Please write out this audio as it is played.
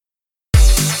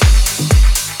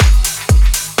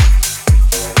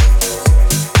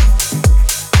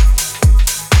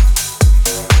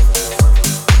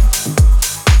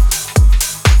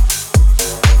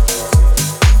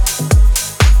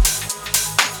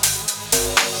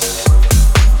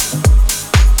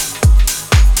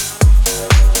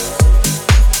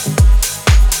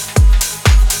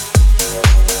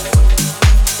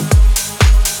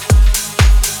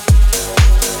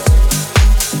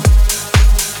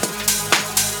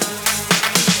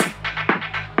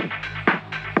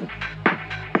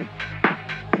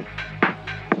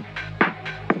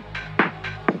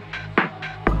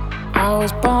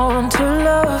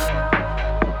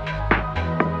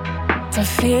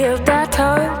feel that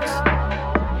touch.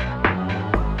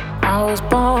 I was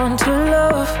born to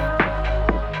love.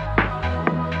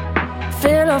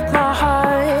 Fill up my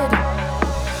heart.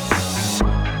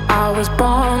 I was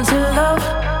born to love,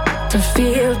 to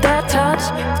feel that touch.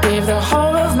 Give the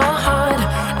whole of my heart.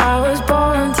 I was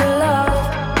born to love.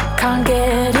 Can't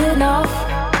get enough,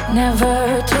 never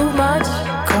too much.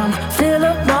 Come fill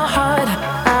up my heart.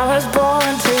 I was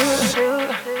born to.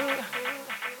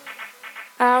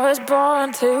 I was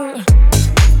born to.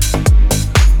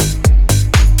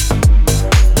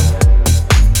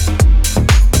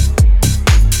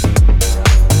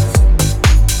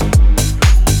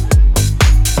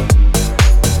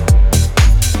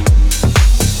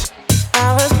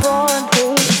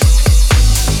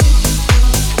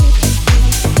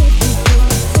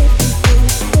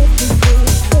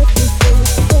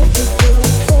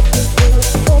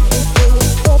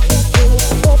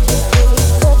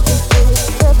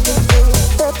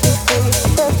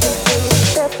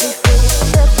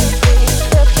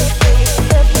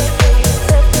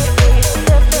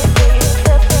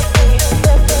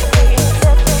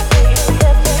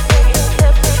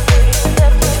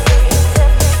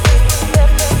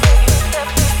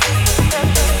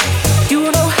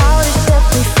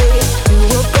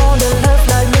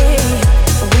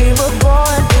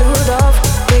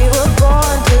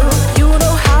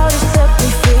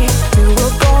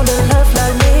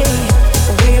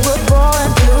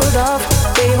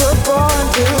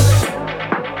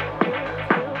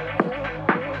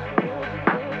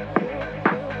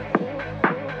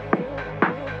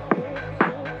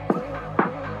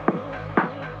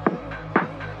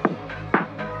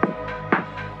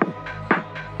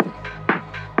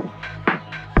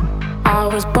 I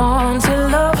was born to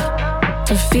love,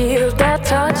 to feel that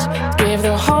touch. Give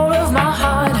the whole of my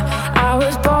heart. I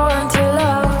was born to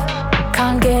love.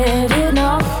 Can't get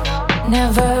enough,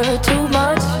 never too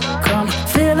much. Come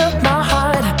fill up my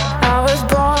heart. I was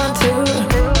born to.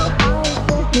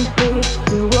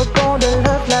 You were born to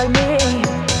love like me.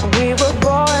 We were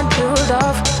born to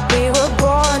love. We were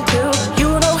born to. You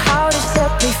know how to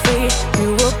set me free. You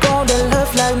were born to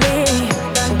love like me.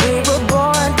 We were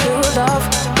born to love.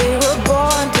 We were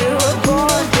born to.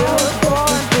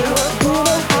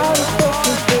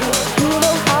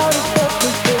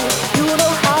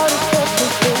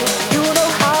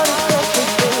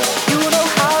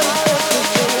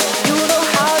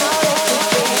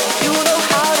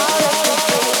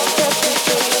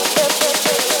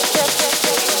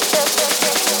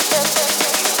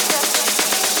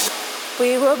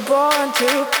 We were born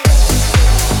to.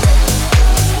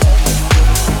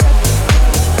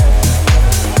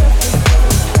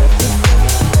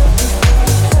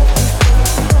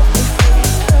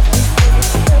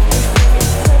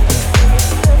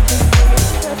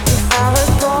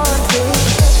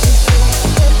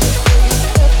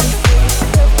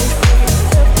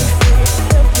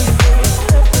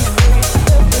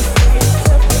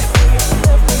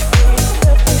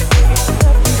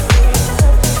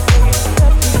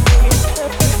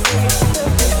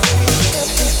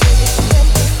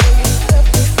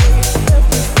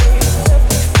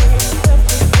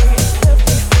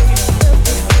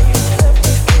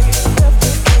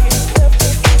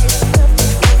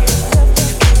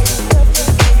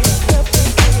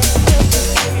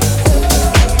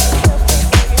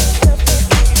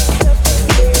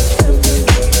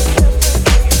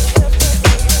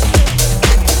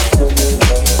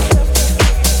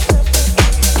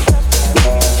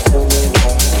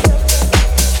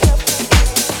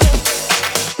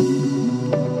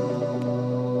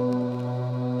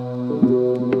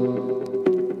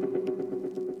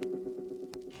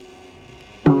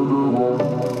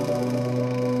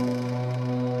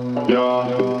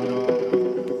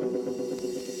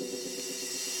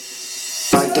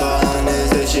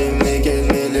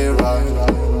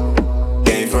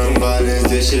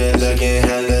 This shit looking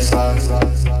hella slow.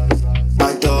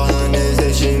 I don't want this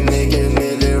bitch, making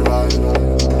me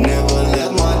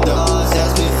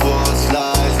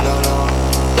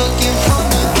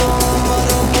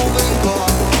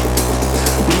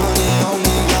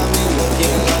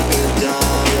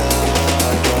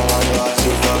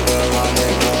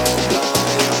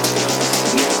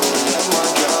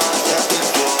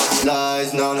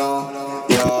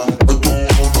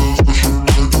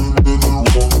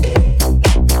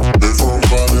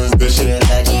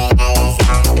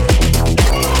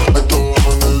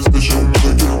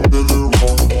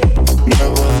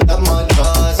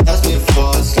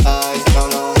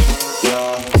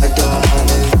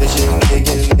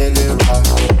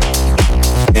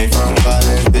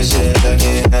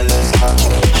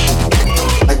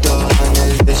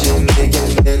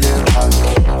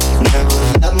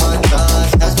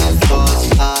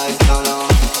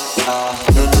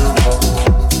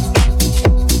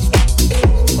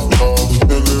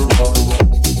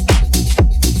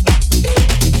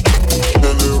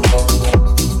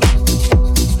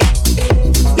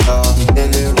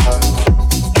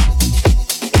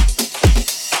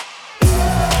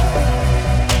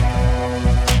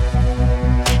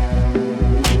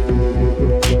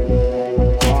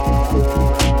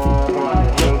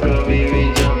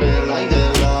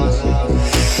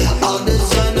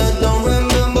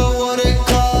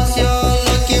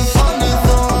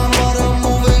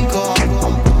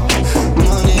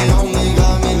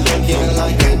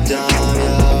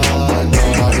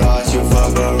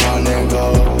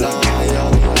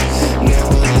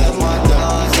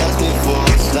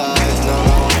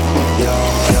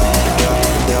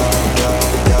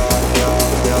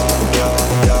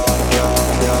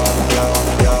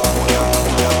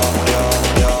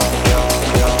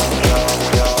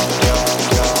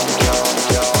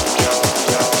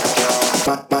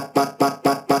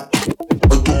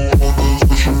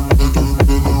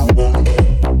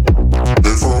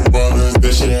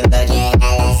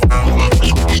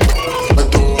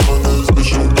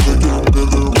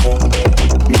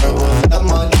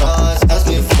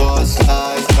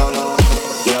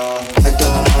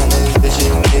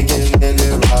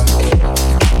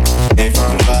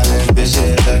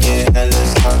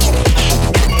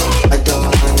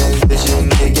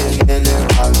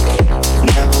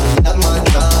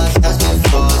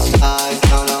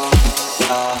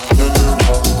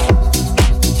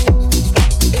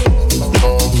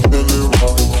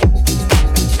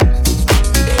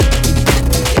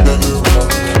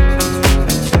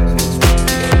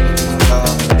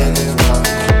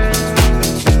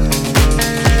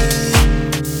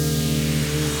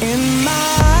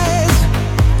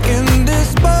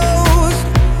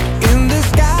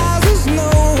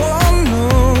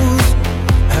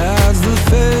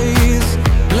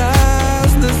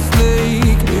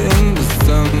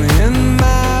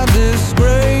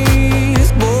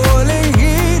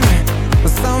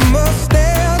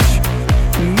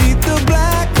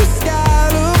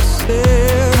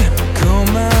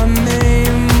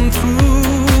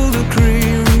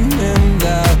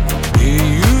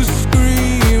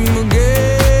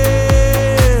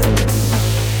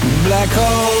Black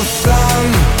hole sun,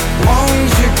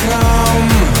 won't you come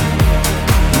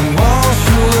and wash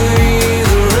away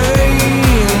the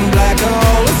rain? Black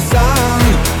hole sun,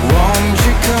 won't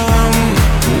you come,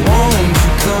 won't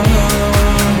you come,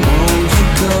 won't you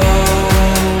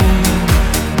come?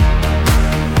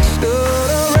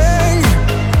 Stuttering,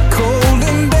 cold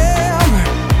and damp,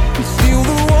 steal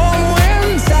the warm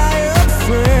wind, tired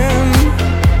friend.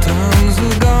 Times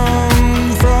are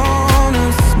gone from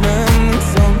us men,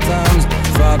 sometimes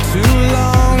far too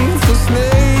long for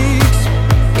snakes.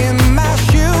 In my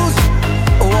shoes,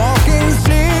 walking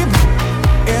sleep.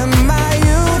 In my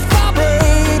youth, I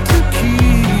pray to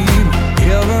keep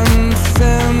heaven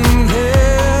send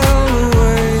hell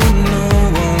away. No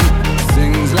one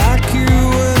sings like you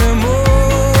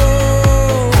anymore.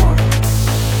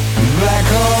 Black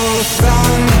hole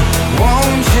sun,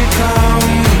 won't you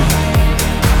come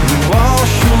and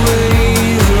wash away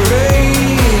the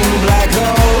rain? Black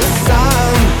hole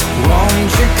sun,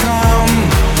 won't you come,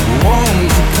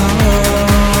 won't you come?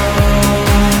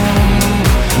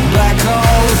 Black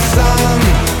hole sun,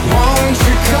 won't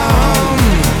you come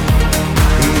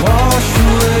and wash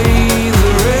away the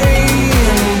rain?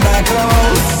 Black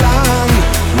hole sun,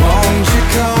 won't you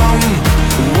come,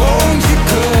 won't you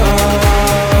come,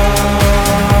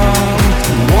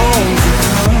 won't you come? Won't you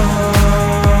come?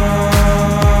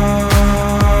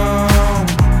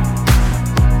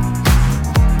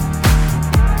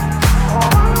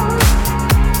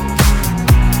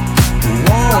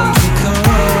 Won't you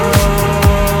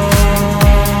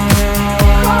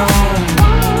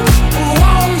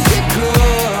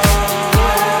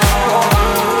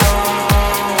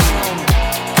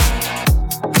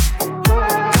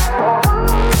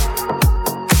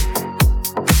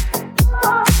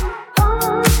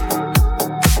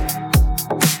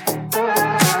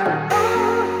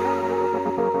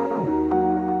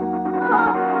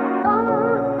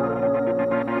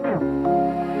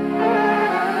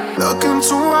Look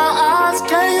into my eyes,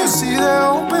 can you see they're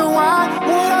open wide?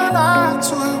 Would I lie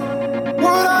to you?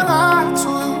 Would I lie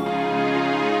to you?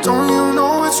 Don't you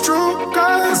know it's true?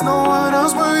 'Cause there's no one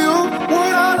else but you.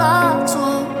 Would I lie to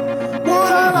you?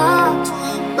 Would I lie to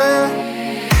you, babe?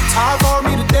 Time for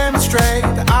me to demonstrate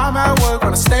that I'm at work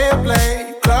when I stay up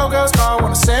late. Club girls call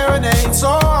when I serenade. So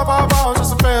I pop out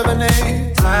just to feel the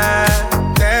name. Plan,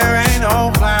 there ain't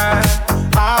no plan.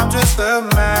 I'm just a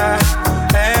man,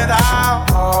 and I'll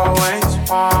always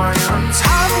want you.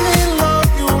 Time for me to love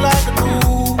you like I do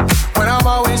when I'm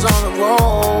always on the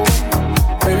road.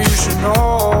 Baby, you should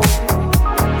know.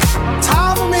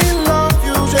 Time for me to love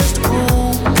you just to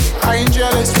prove I ain't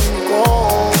jealous when you go.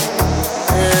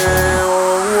 Yeah, oh,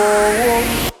 oh, oh.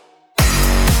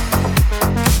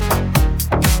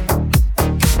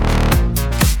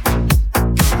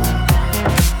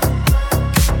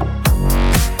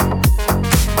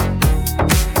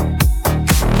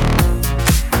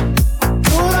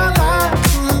 Would I lie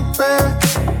to you, babe?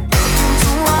 Look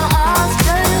into my eyes,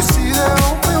 can you see they're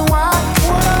open wide?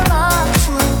 Would I lie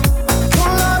to you?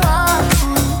 Would I lie to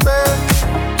you, babe?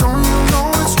 Don't you know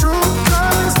it's true?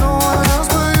 'Cause there's no one else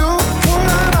but you. Would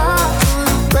I lie to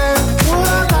you, babe? Would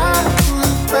I lie to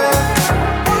you, babe?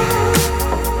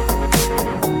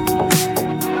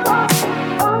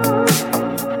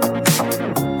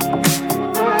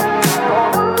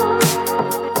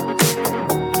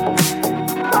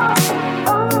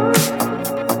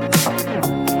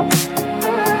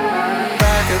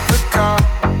 Back at the car,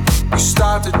 you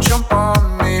start to jump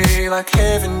on me like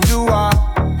heaven you are.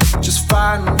 Just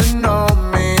fine to know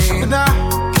me. And I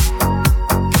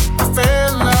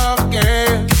fell in love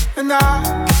again. And I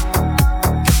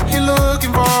ain't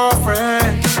looking for a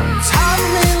friend. Time for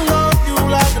me to love you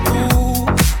like I do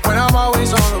when I'm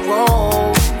always on the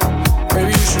road.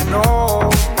 Baby, you should know.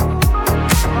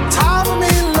 Time for me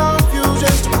to love you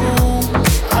just to prove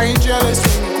I ain't jealous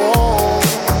when you go.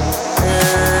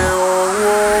 Yeah, oh,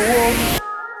 oh, oh.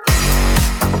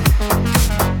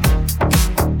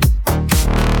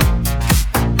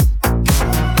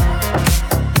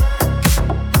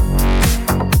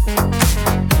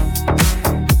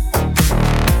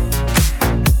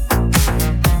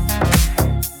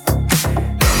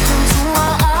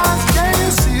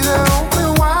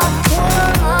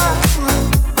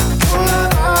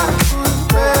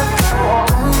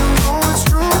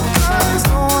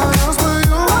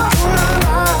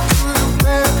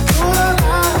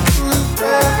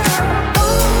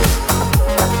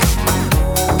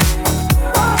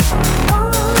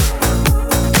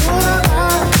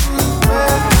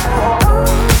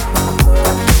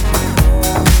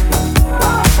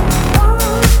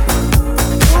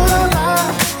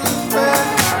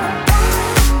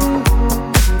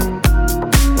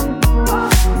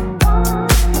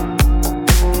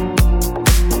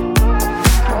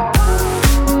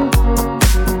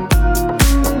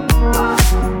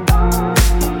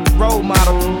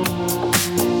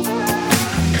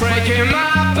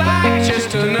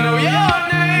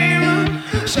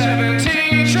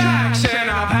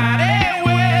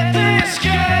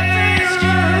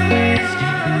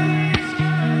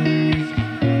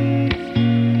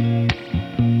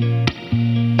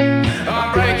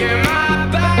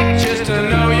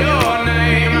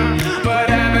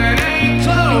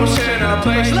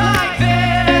 place like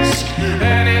this,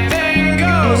 anything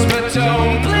goes, but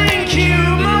don't blink, you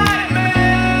might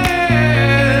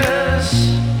miss.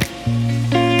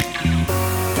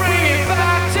 Bring it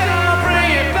back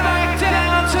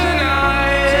down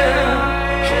tonight.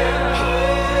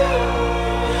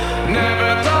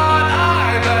 Never thought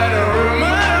I'd let a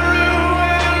rumor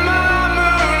ruin my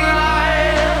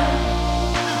moonlight.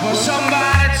 Well,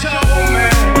 somebody told me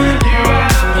you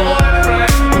had a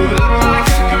boyfriend who looked like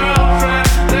a girlfriend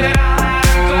that I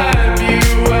hadn't glad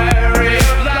February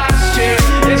of last year.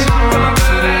 It's not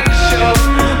confidential.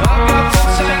 I've got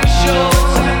potential.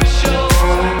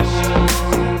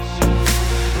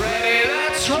 Ready,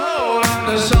 let's roll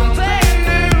onto something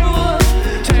new.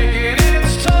 Taking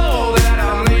its toll that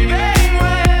I'm leaving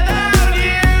without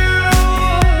you.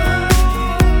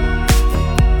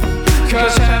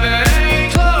 'Cause heaven ain't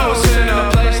close in a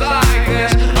place like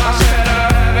this. I said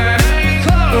heaven ain't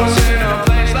close in a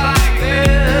place like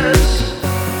this.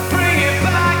 Bring it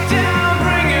back down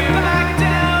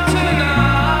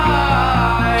tonight.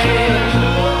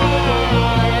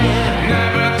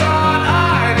 Never thought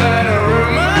I'd let a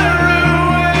rumor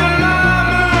ruin my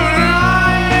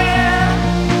moonlight.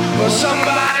 Well,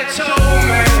 somebody told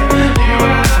me you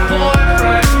had a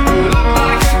boyfriend who looked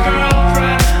like a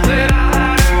girlfriend that I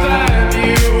hadn't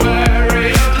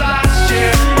February of last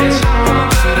year. It's not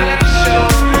confidential.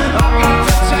 I've got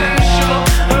potential.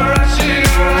 Rushing.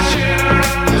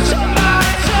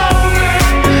 Somebody told me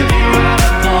you had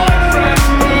a boyfriend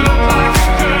who looked like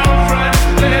a girlfriend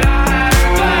that I hadn't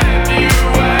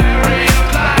February of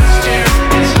last year.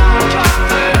 It's not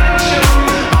confidential.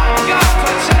 I've got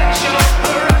potential.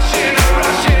 Rushing.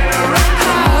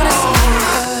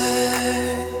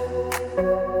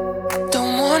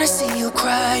 Don't wanna see you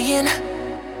crying.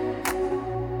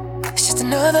 It's just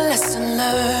another lesson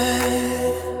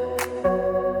learned.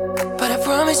 But I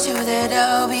promise you that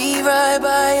I'll be right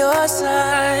by your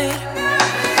side.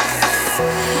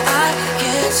 I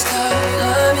can't stop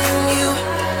loving you.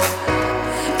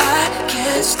 I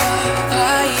can't stop.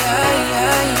 I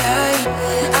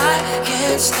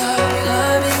can't stop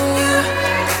loving you.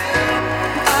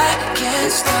 I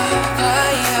can't stop. I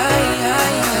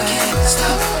can't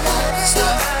stop, won't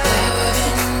stop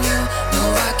loving you. No,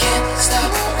 I can't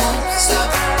stop, won't stop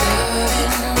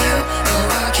loving you. No,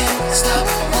 I can't stop,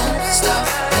 won't stop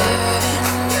loving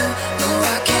you. No,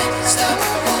 I can't stop,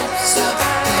 won't stop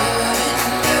loving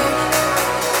you.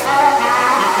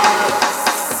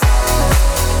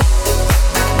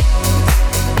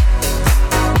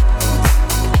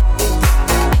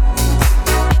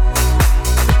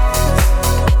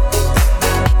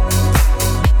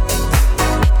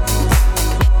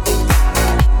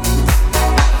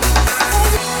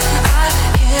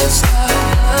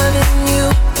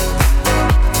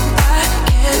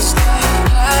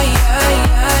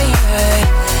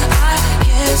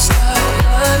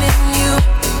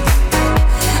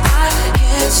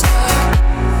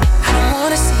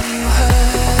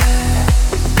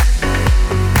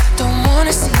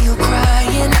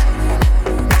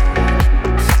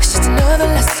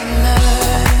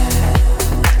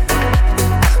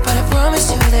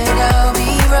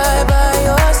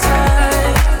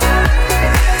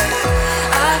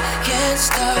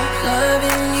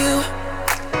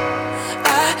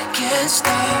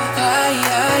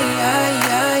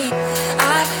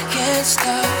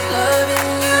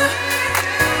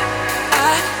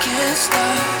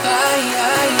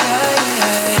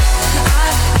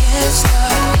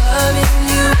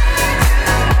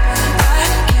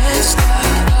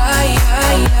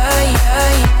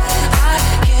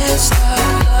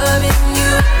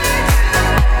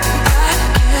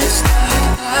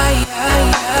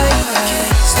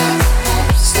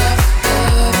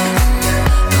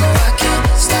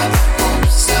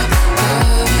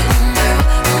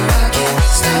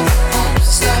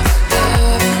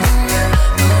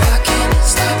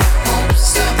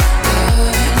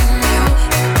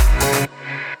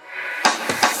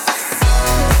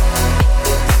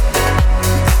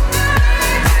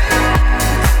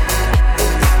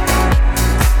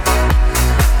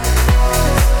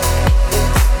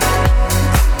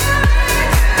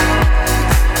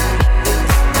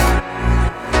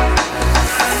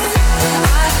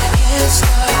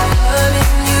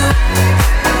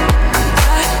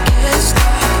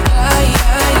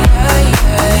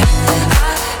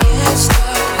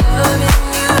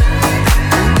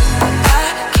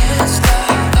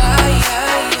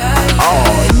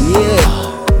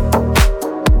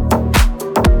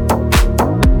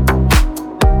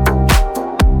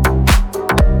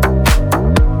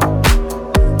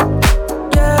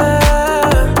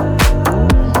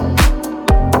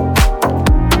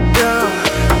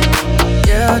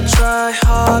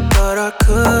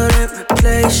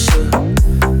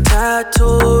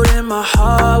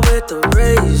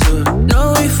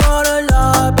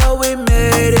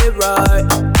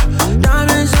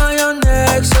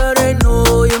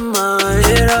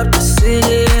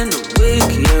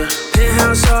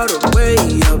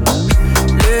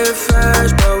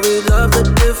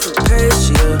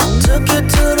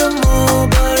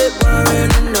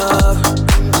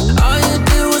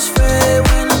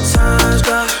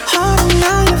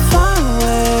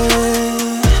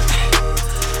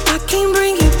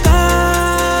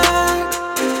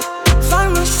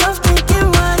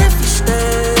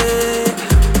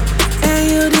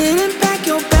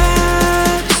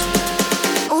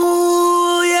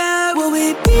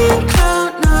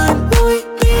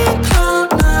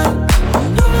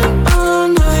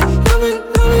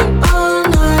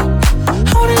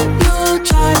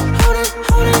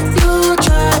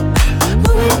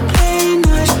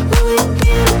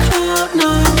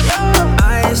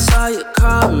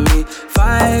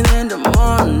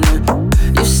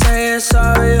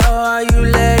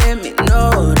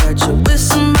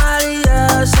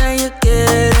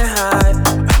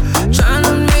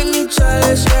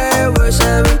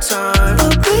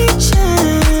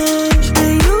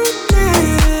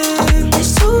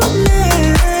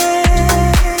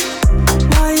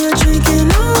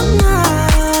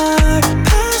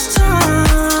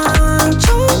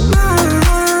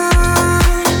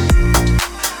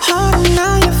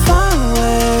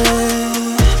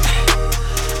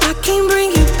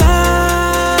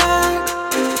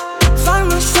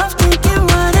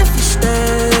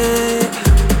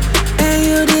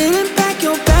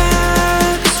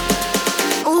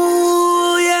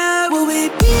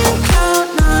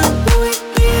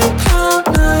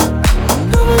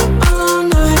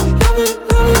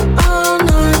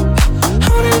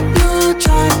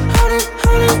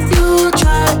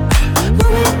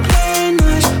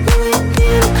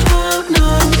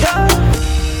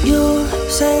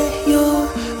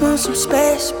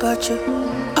 but you're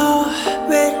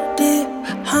already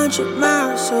 100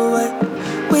 miles away.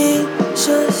 We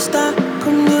should stop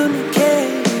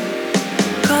communicating,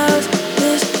 'cause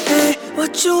this ain't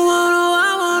what you want or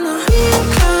I wanna. Be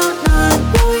cloud nine,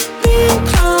 boy, be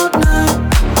cloud nine.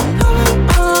 Rolling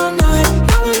all night,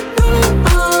 rolling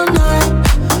all night.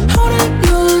 Holding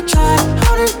you tight,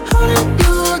 holding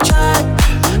you tight.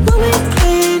 Will we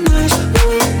play nice? Will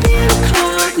we be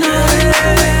cloud nine?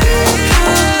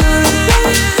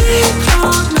 Be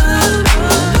cloud nine.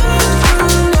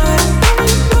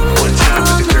 One time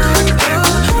for the girl in the back.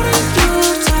 Holding you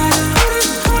tight,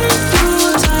 holding you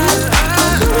tight.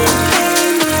 Will we play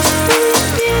nice? Will we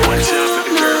be One time for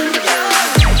the girl in the back.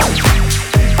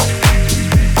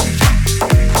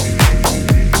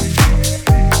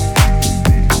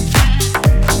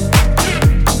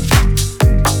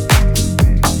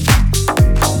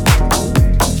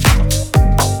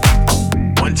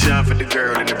 One time for the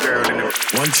girl in the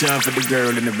One time for the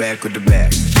girl in the back with the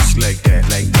back. Just like that,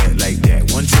 like that, like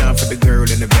that. One time for the girl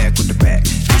in the back with the back.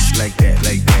 Just like that,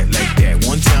 like that, like that.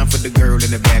 One time for the girl in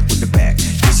the back with the back.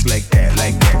 Just like that,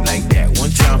 like that, like that.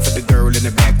 One time for the girl in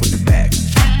the back with the back.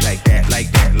 Like that,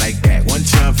 like that, like that. One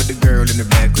time for the girl in the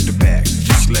back with the back.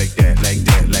 Just like that, like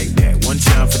that, like that. One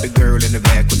time for the girl in the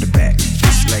back with the back.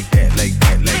 Just like that, like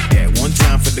that, like that. One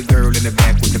time for the girl in the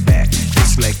back with the back.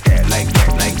 Just like that, like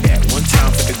that, like that. One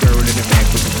time for the girl in the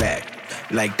back with the back.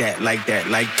 Like that, like that,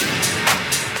 like that.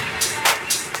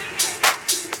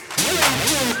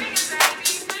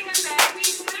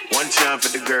 One time for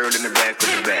the girl in the back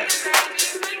with the back.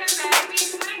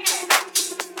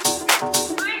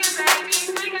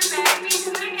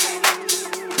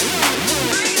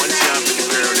 One time for the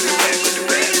girl in the back with the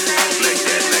back. Like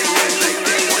that, like that, like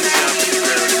that.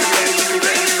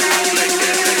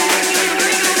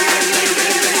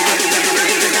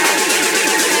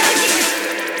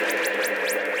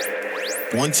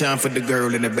 One time for the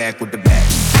girl in the back with the back.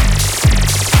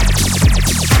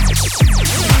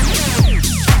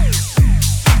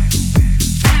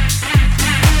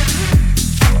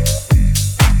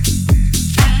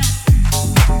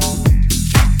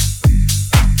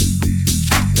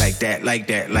 Like that, like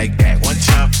that, like that, like that. One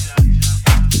time for the girl in the back with the back. Like that, like that, like that.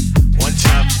 One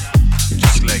time,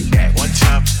 just like that. One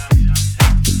time,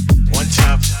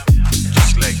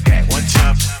 just like that. One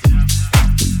time,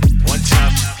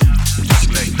 just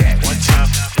like that. One time,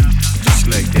 just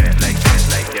like that, like that,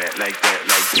 like that, like that, like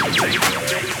that.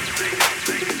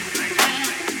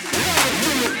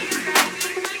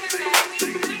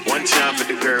 One time for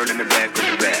the girl in the back with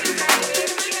the back.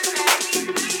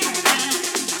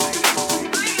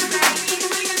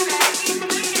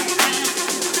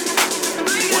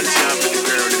 One time for the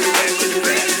girl in the back with the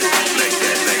back. Like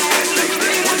that, like that, like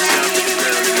that. One time for the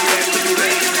girl in the back with the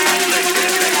back. Like that, like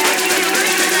that, like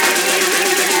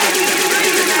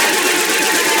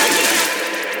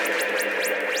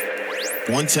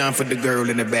that. One time for the girl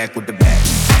in the back with the back.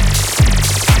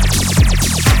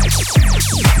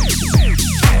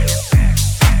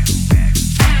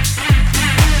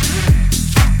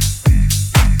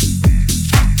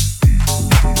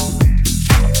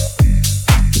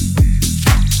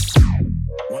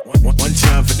 One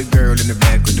time for the girl in the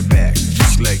back with the back.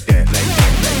 Just like that, like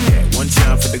that, like that. One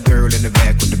time for the girl in the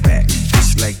back with the back.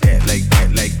 Just like that, like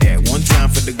that, like that. One time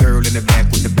for the girl in the back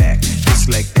with the back. Just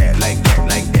like that, like that,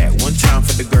 like that. One time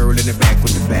for the girl in the back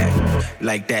with the back.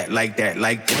 Like that, like that,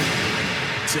 like that.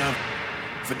 Time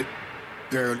for the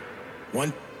girl.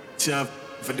 One time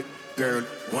for the girl.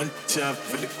 One time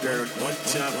for the girl. One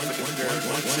time for the girl.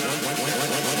 One time.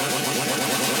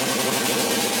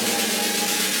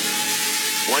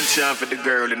 One time for the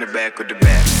girl in the back with the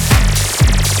back.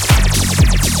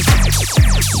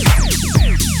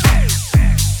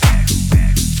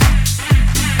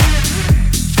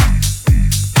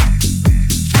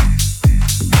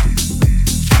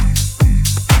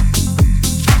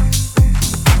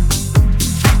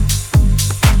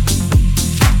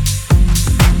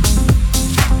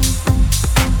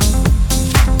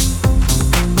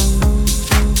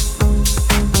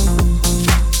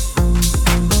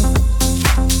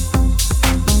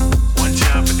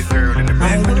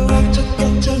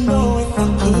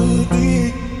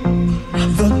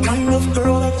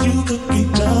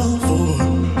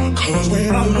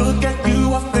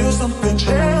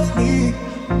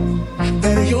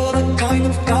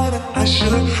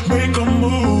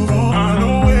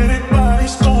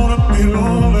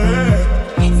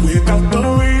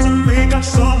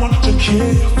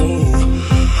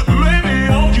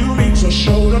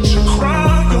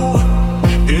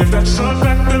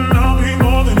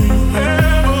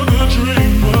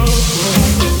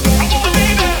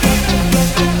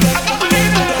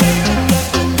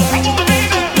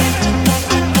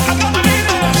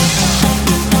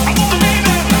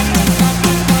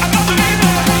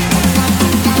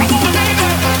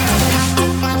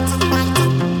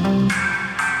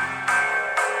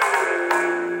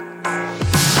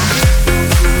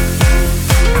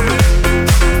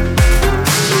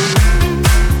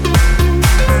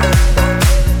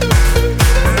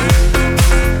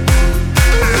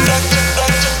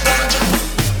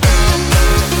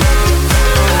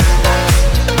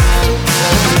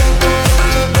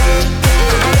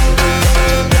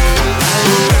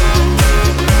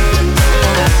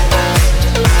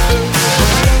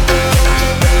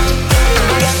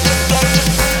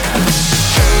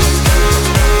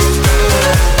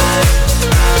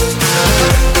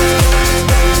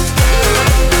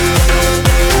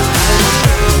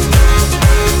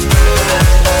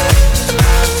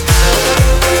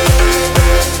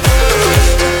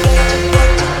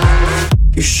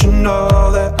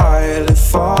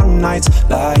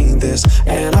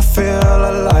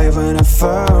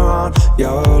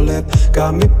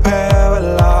 got me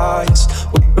paralyzed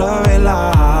with blurry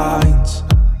lines.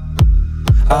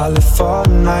 I live for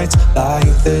nights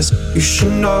like this. You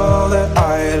should know that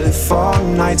I live for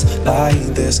nights like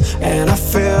this. And I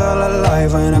feel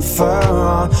alive whenever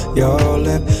on your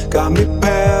lip. Got me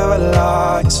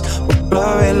paralyzed with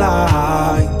blurry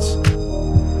lines.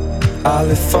 I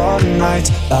live for nights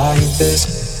like this.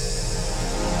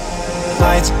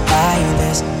 Nights like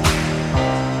this.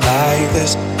 Like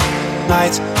this.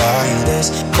 Nights like this.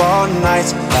 For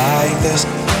nights like this.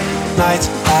 Nights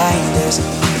like this.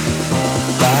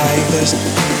 Like this,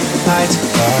 nights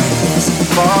like this,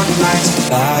 for nights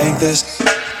like this,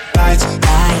 nights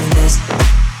like this,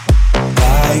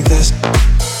 like this,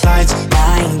 nights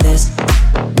like this,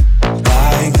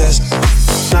 like this,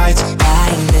 nights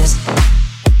like this,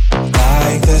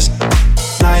 like this,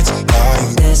 nights like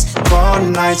this, for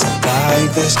nights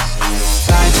like this,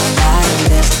 nights like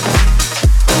this,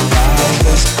 like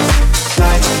this,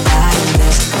 nights like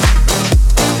this,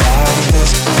 like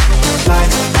this,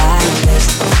 nights like this.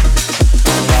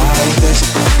 Like this,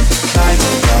 nights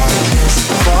like this,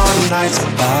 for nights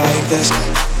like this.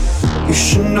 You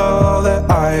should know that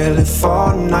I live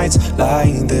for nights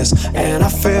like this. And I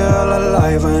feel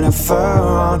alive whenever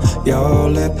on your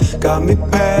lip. Got me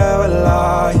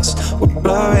paralyzed with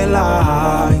blurry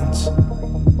lines.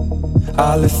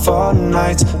 I live for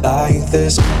nights like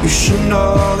this. You should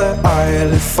know that I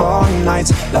live for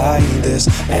nights like this.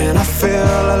 And I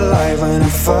feel alive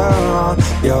whenever on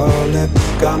your lip.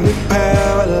 Got me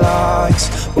paralyzed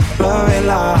with blurry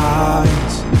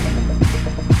lines.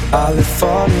 I live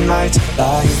for nights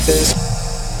like this.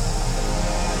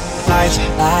 Nights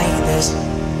like this.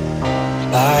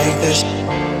 Like this.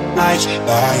 Nights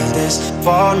like this.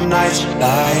 For nights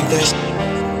like this.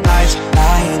 Nights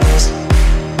like this.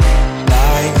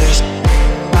 Like this,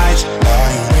 nights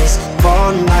like this,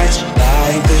 for nights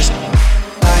like this,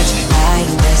 nights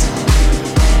like this,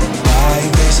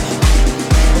 like this,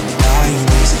 like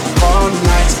this, for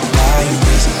nights like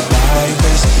this, like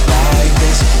this, like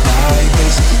this, like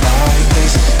this, like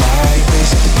this, like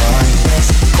this, like this,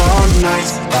 for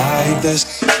nights like this,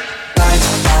 nights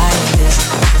like this,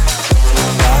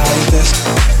 like this,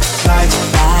 nights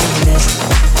like this,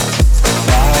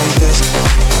 like this,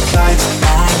 nights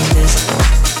like this.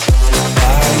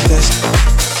 Like this,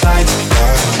 nights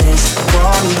like this,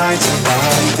 for nights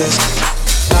like this,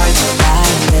 nights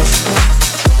like this,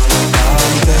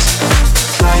 like this,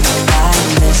 nights like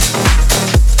this,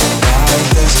 like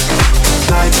this,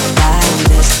 nights like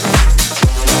this,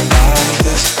 like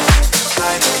this,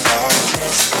 nights like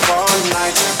this, for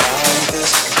nights like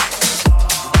this.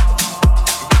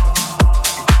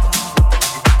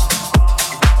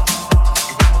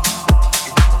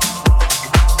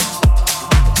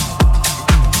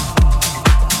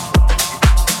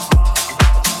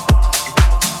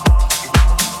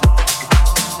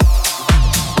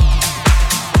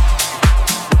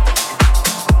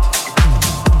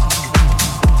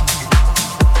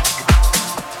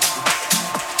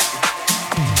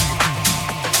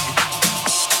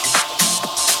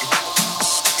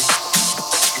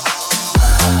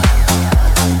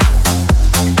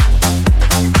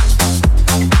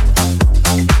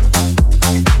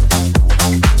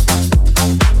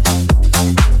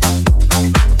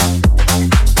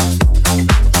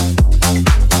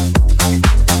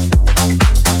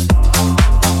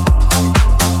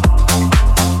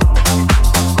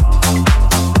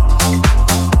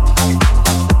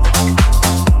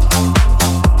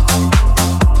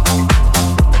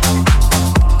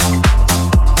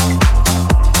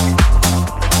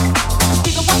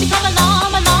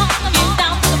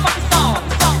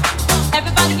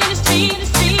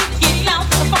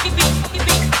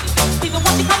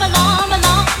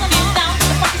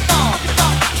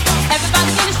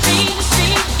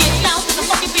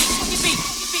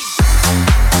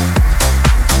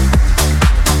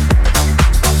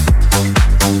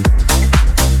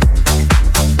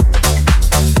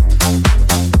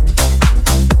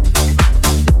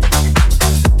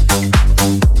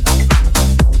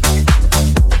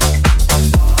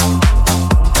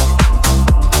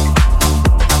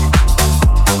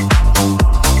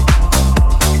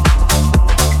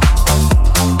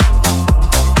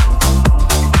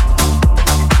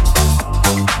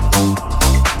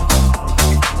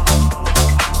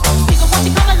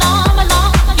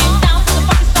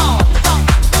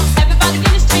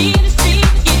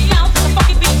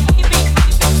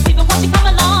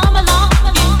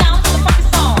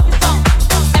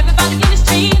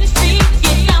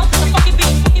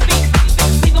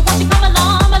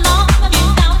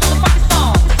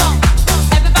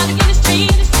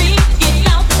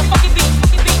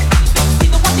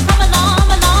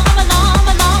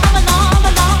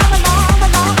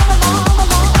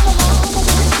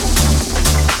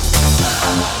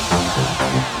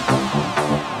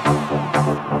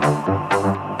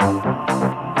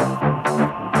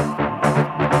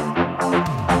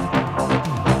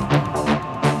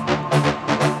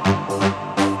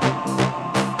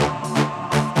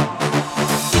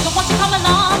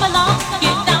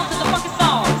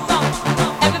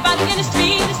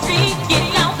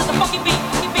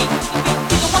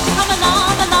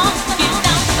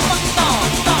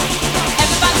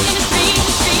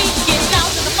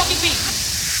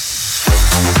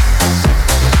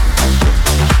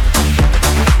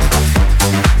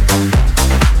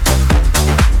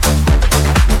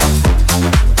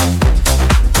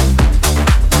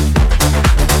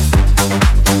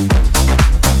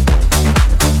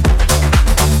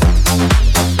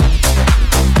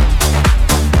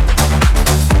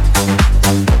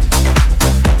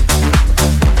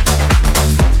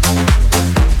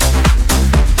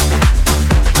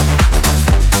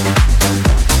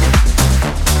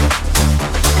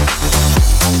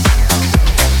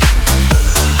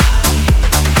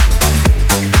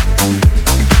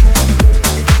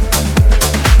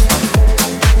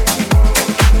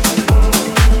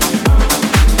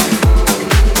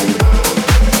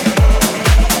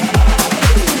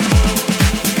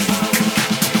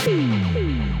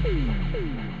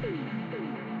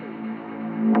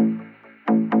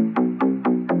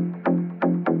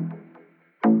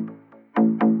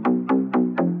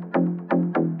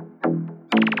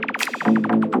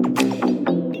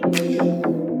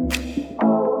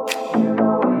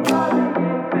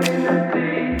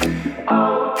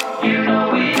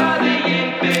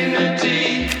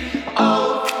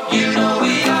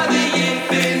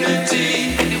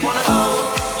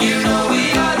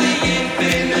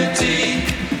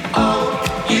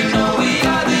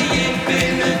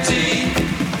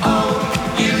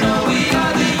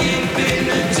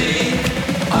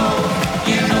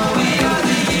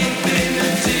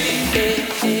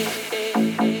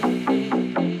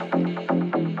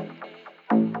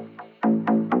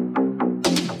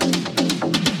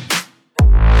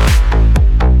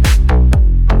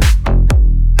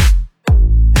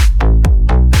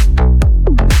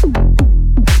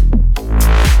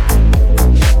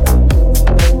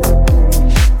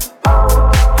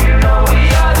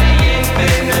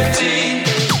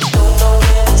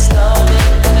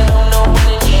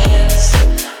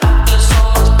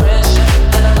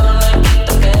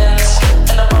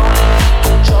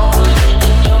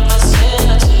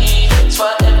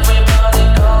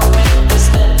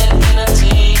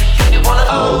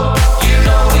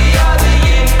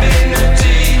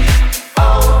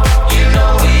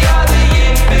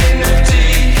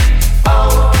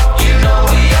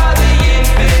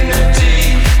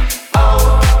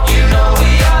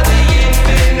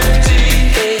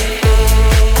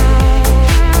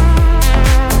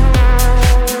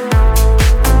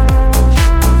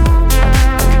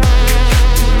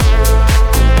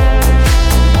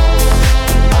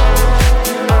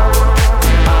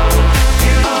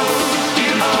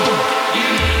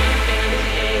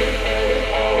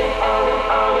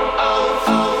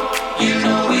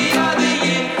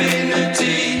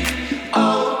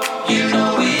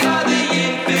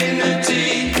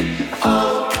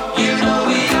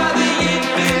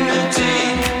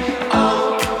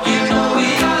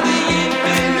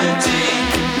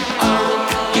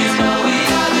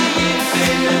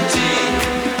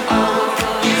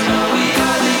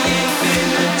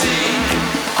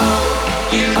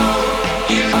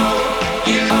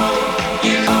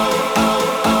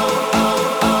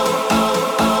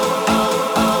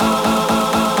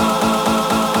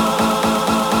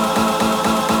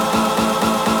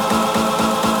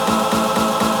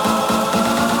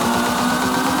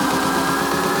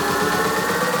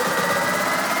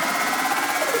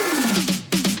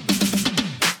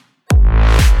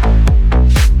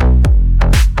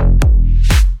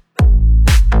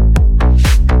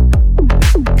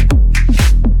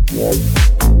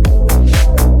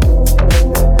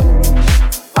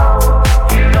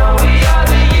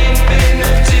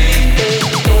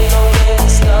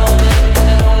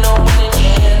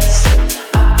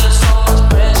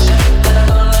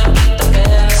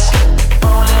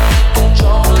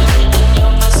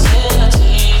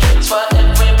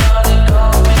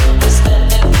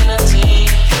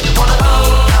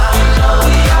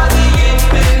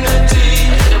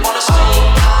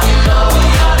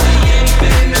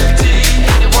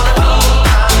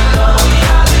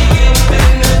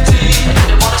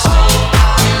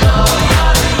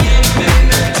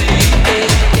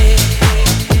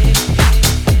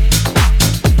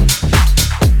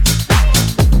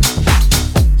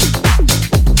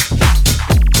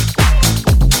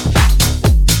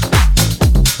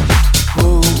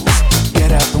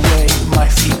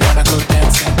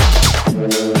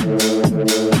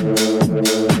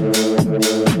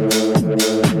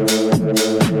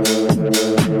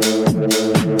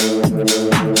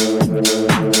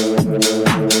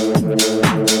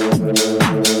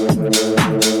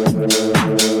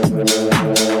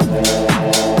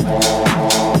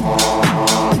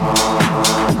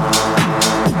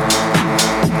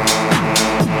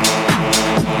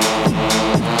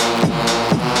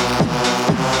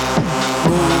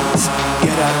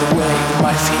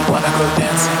 my feet wanna go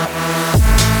dancing.